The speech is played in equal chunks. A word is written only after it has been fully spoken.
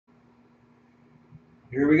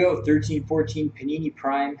Here we go. 13-14 Panini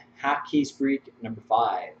Prime half case break number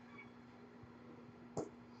 5.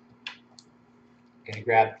 Gonna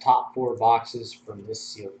grab top 4 boxes from this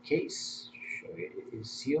sealed case. Show you it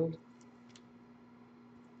is sealed.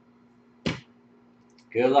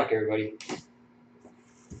 Good luck, everybody.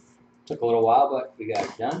 Took a little while, but we got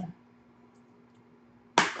it done.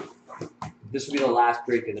 This will be the last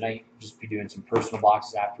break of the night. Just be doing some personal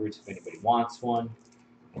boxes afterwards if anybody wants one.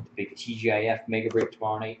 Got the big TGIF mega break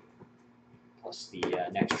tomorrow night, plus the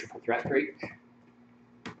next triple threat break.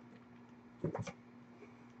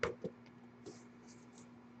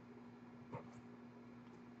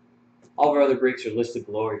 All of our other breaks are listed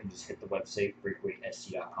below, or you can just hit the website,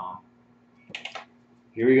 breakawaysc.com.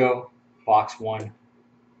 Here we go. Box 1.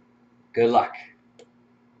 Good luck.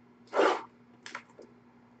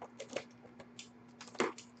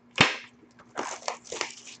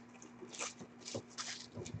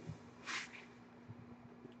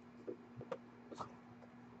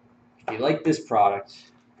 If you like this product,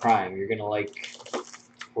 Prime, you're going to like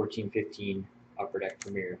 14-15 Upper Deck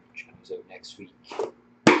Premier, which comes out next week.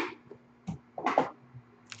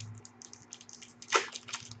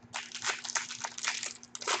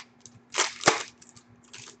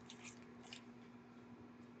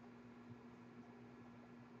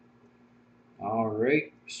 All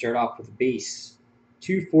right, start off with the base.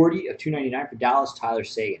 240 of 299 for Dallas, Tyler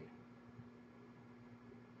Seguin.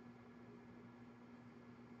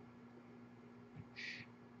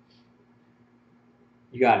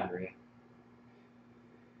 You got it, Maria.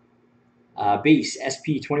 Base,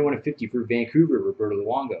 SP 21 of 50 for Vancouver, Roberto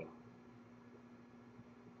Luongo.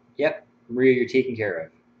 Yep, Maria, you're taken care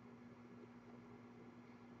of.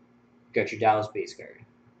 Got your Dallas base card.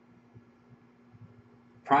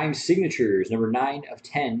 Prime Signatures, number 9 of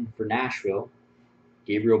 10 for Nashville,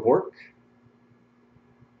 Gabriel Bork.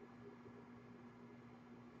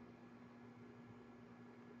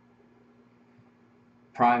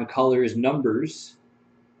 Prime Colors Numbers,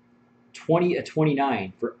 20 of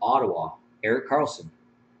 29 for Ottawa, Erik Karlsson.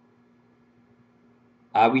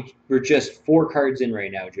 We're just 4 cards in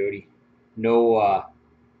right now, Jody. No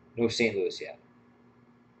St. Louis yet.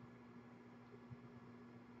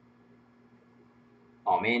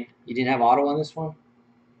 Oh man, you didn't have Ottawa on this one?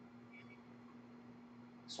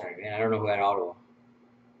 Sorry, man, I don't know who had Ottawa.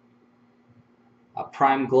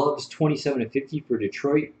 Prime Gloves, 27 of 50 for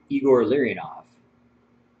Detroit, Igor Larionov.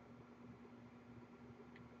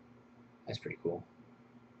 That's pretty cool.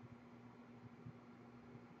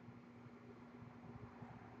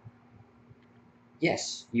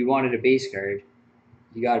 Yes, you wanted a base card.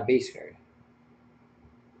 You got a base card.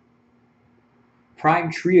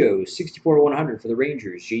 Prime Trio, 64-100 for the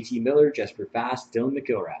Rangers, JT Miller, Jesper Fast, Dylan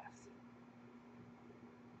McIlrath.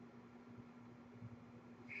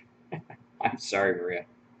 I'm sorry, Maria.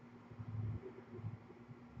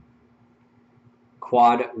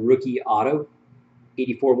 Quad Rookie Auto,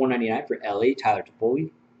 84-199 for LA, Tyler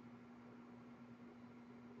Toffoli.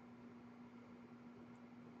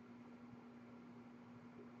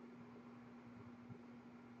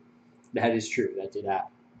 That is true. That did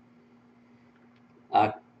happen.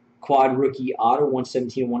 Quad Rookie Auto,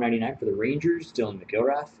 117-199 for the Rangers, Dylan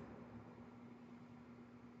McIlrath.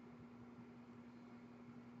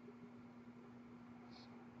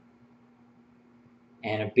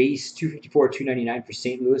 And a base 254-299 for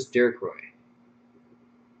St. Louis, Derek Roy.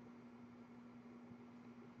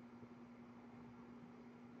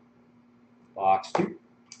 Box 2.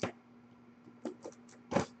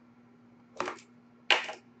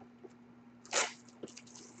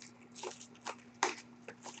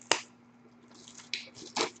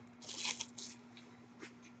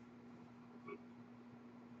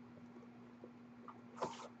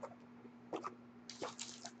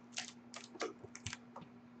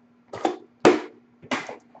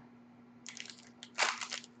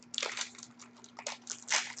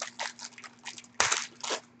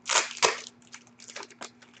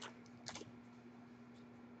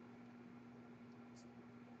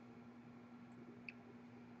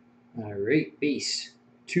 All right, base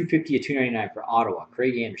 250 to 299 for Ottawa,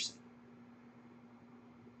 Craig Anderson.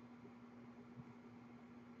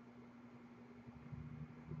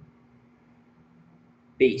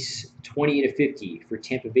 Base 28 to 50 for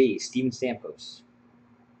Tampa Bay, Steven Stamkos.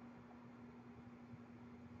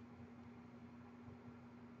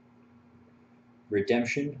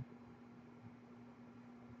 Redemption.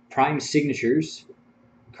 Prime Signatures,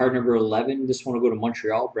 card number 11. This one will go to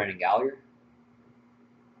Montreal, Brendan Gallagher.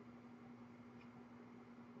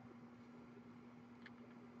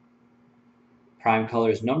 Prime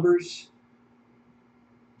Colors Numbers,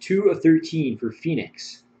 2 of 13 for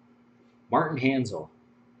Phoenix, Martin Hanzal.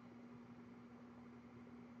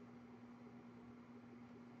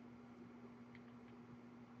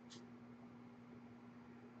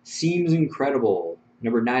 Seems incredible.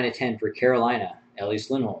 Number 9/10 for Carolina,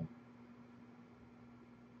 Elias Lindholm.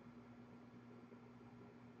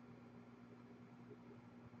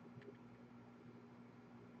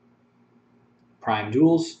 Prime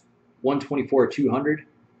Duels, 124/200.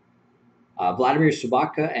 Vladimir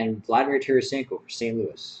Sobotka and Vladimir Tarasenko for St.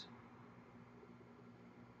 Louis.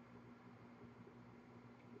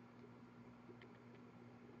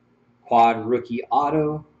 Quad rookie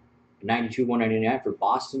auto, 92/199 for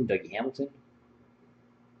Boston, Dougie Hamilton.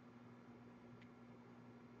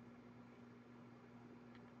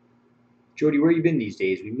 Jody, where you been these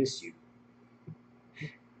days? We miss you.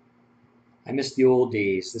 I miss the old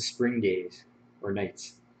days, the spring days or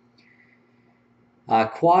nights.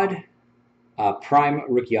 Quad prime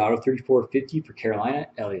rookie auto, 34/50 for Carolina,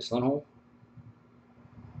 Elias Lindholm.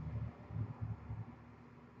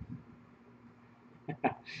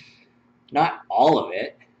 Not all of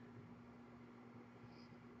it.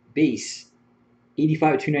 Base,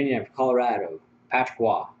 85/299 for Colorado, Patrick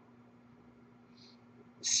Waugh.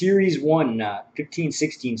 Series 1,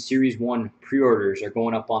 15-16 Series 1 pre-orders are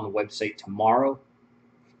going up on the website tomorrow.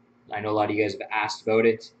 I know a lot of you guys have asked about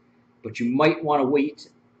it, but you might want to wait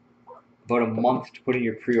about a month to put in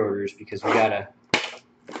your pre-orders because we got a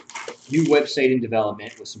new website in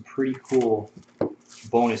development with some pretty cool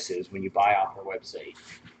bonuses when you buy off our website.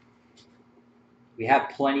 We have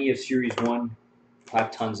plenty of Series 1. We'll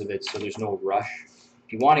have tons of it, so there's no rush.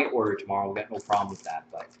 If you want to order tomorrow, we've got no problem with that,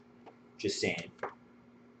 but just saying.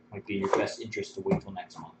 Might be in your best interest to wait till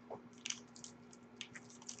next month.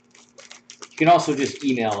 You can also just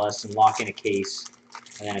email us and lock in a case,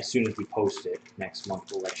 and then as soon as we post it next month,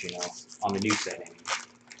 we'll let you know on the new site. I mean.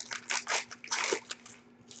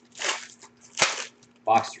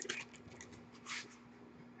 Box 3.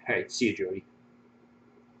 All right, see you, Jody.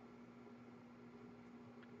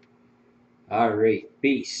 All right,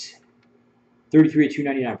 base,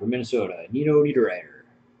 33/299 for Minnesota, Nino Niederreiter.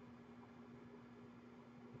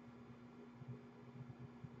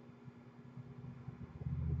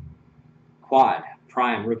 Quad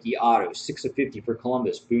prime rookie auto, 6/50 for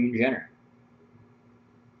Columbus, Boone Jenner.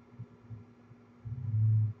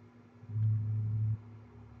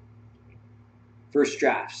 First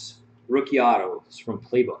drafts, rookie auto is from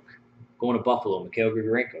Playbook, going to Buffalo, Mikhail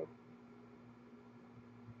Grigorenko.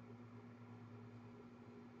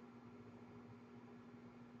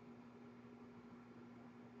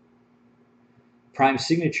 Prime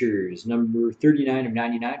signatures, number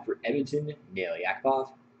 39/99 for Edmonton, Nail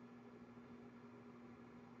Yakupov.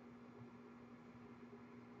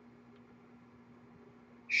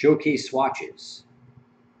 Showcase swatches,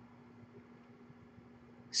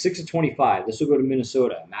 6/25. This will go to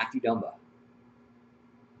Minnesota, Matthew Dumba.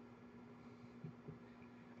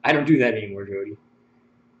 I don't do that anymore, Jody.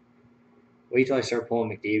 Wait till I start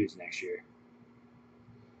pulling McDavid's next year.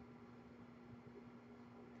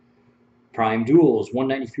 Prime Duels,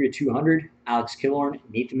 193/200. Alex Killorn,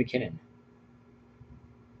 Nathan McKinnon.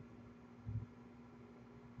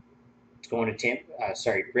 It's going to Tampa.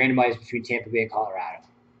 Randomized between Tampa Bay and Colorado.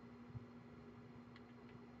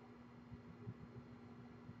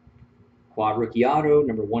 Quad rookie auto,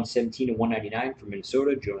 number 117/199 for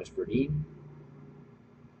Minnesota, Jonas Brodin.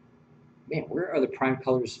 Man, where are the prime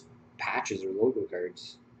colors patches or logo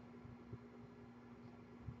cards?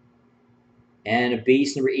 And a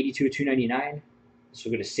base number 82/299. This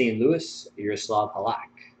will go to St. Louis, Yaroslav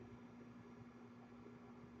Halak.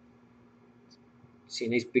 See a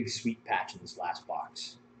nice big sweet patch in this last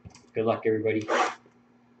box. Good luck, everybody.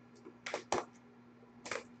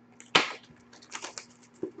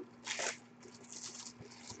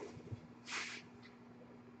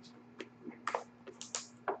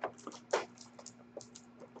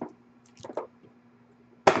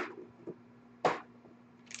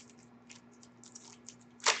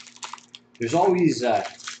 There's always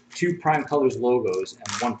 2 Prime Colors logos and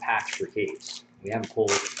 1 patch per case. We haven't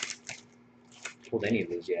pulled any of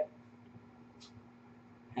those yet.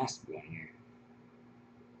 Has to be on here.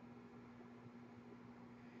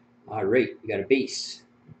 All right, we got a base.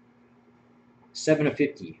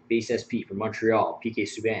 7/50, base SP for Montreal, PK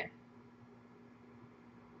Subban.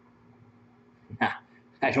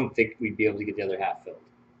 I don't think we'd be able to get the other half filled.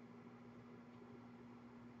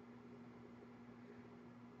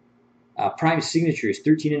 Prime signatures,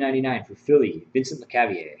 13/99 for Philly, Vincent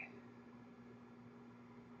LeCavier.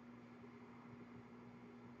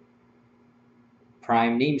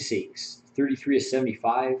 Prime namesakes,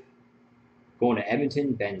 33/75, going to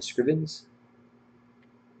Edmonton, Ben Scrivens.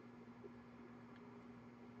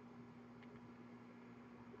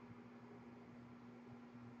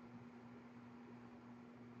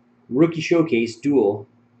 Rookie Showcase dual,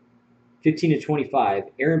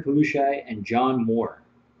 15/25, Aaron Palushai and John Moore.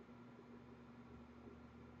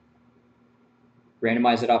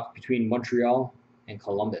 Randomize it off between Montreal and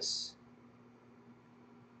Columbus.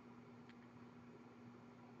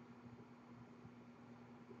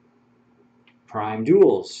 Prime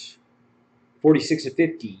Duels.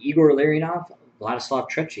 46/50, Igor Larionov, Vladislav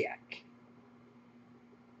Tretiak.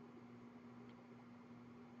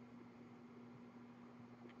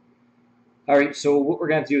 All right, so what we're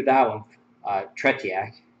going to do with that one,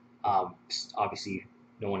 Tretiak, obviously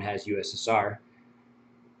no one has USSR.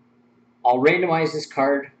 I'll randomize this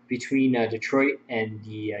card between Detroit and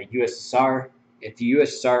the USSR. If the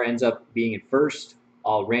USSR ends up being in first,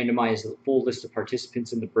 I'll randomize the full list of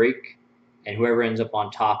participants in the break, and whoever ends up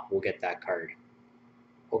on top will get that card.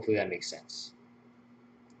 Hopefully that makes sense.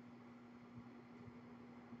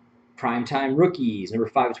 Primetime rookies, number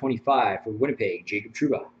 5/25 for Winnipeg, Jacob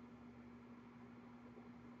Trouba.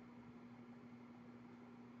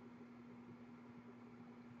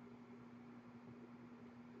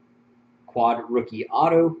 Quad rookie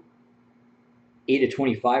auto,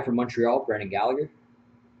 8/25 for Montreal, Brendan Gallagher.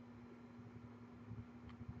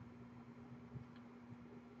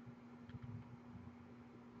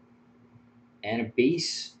 And a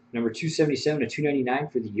base, number 277/299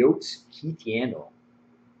 for the Yotes, Keith Yandel.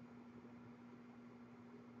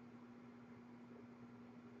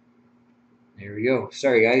 There we go.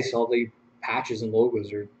 Sorry, guys. All the patches and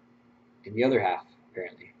logos are in the other half,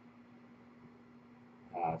 apparently.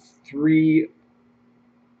 3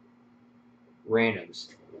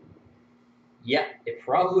 randoms. Yeah, it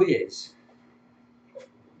probably is.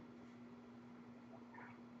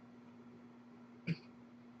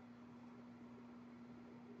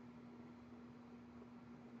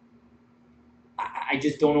 I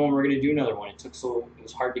just don't know when we're going to do another one. It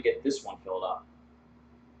was hard to get this one filled up.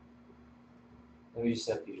 Let me just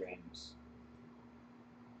set these randoms.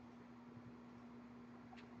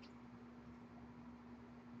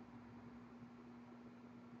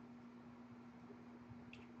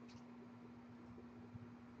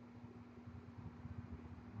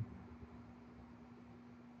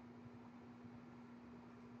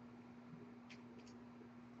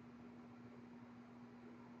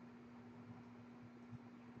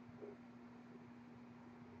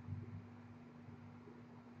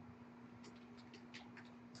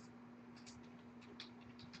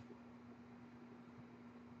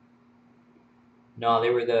 No,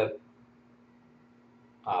 they were the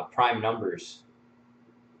prime numbers.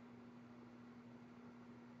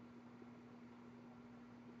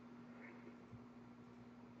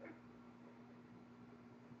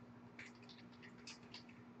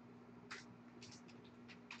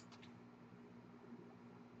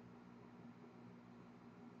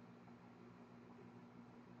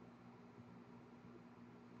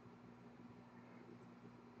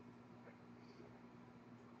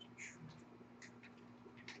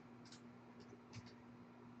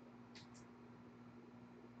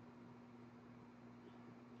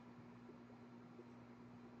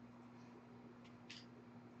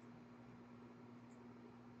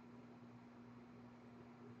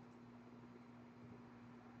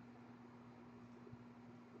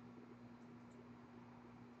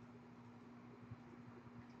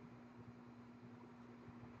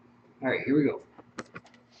 All right, here we go.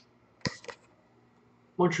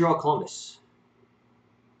 Montreal, Columbus.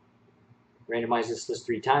 Randomize this list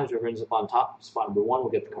 3 times. Whoever ends up on top, spot number 1, will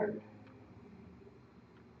get the card.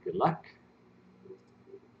 Good luck.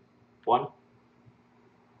 1,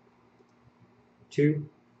 2,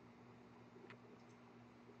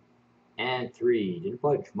 and 3. Didn't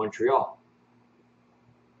budge. Montreal.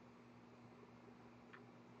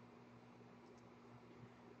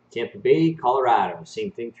 Tampa Bay, Colorado.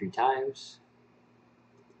 Same thing 3 times.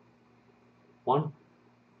 1,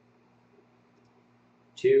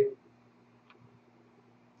 2,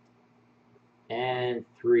 and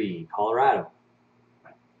 3. Colorado.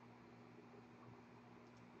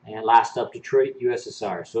 And last up, Detroit,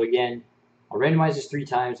 USSR. So again, I'll randomize this 3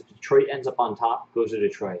 times. If Detroit ends up on top, goes to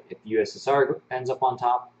Detroit. If the USSR ends up on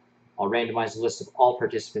top, I'll randomize the list of all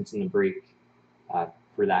participants in the break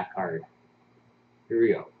for that card. Here we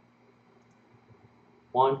go.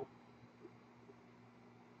 1,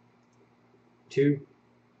 2,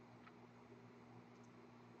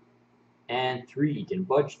 and 3. Didn't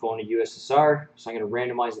budge, going to USSR. So I'm going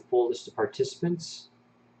to randomize the full list of participants.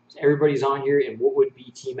 So everybody's on here in what would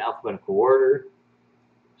be team alphabetical order.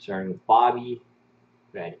 Starting with Bobby,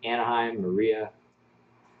 we had Anaheim, Maria,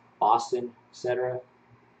 Boston, etc.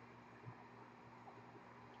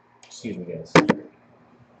 Excuse me, guys.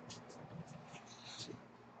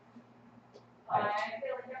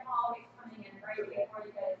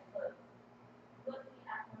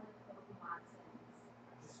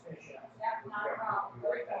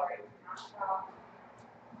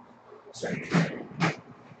 Sorry.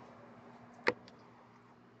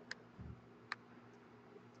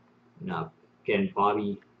 Now, again,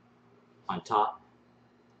 Bobby on top,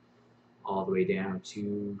 all the way down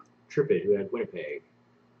to Trippett, who had Winnipeg.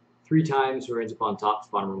 3 times, who ends up on top,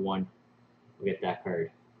 spot number 1. We'll get that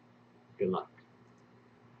card. Good luck.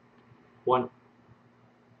 1,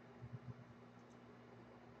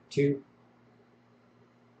 2,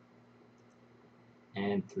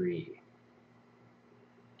 and 3.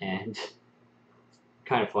 And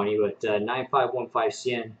kind of funny, but 9515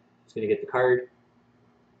 Cien is going to get the card.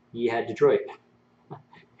 He had Detroit.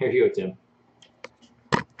 Here you go, Tim.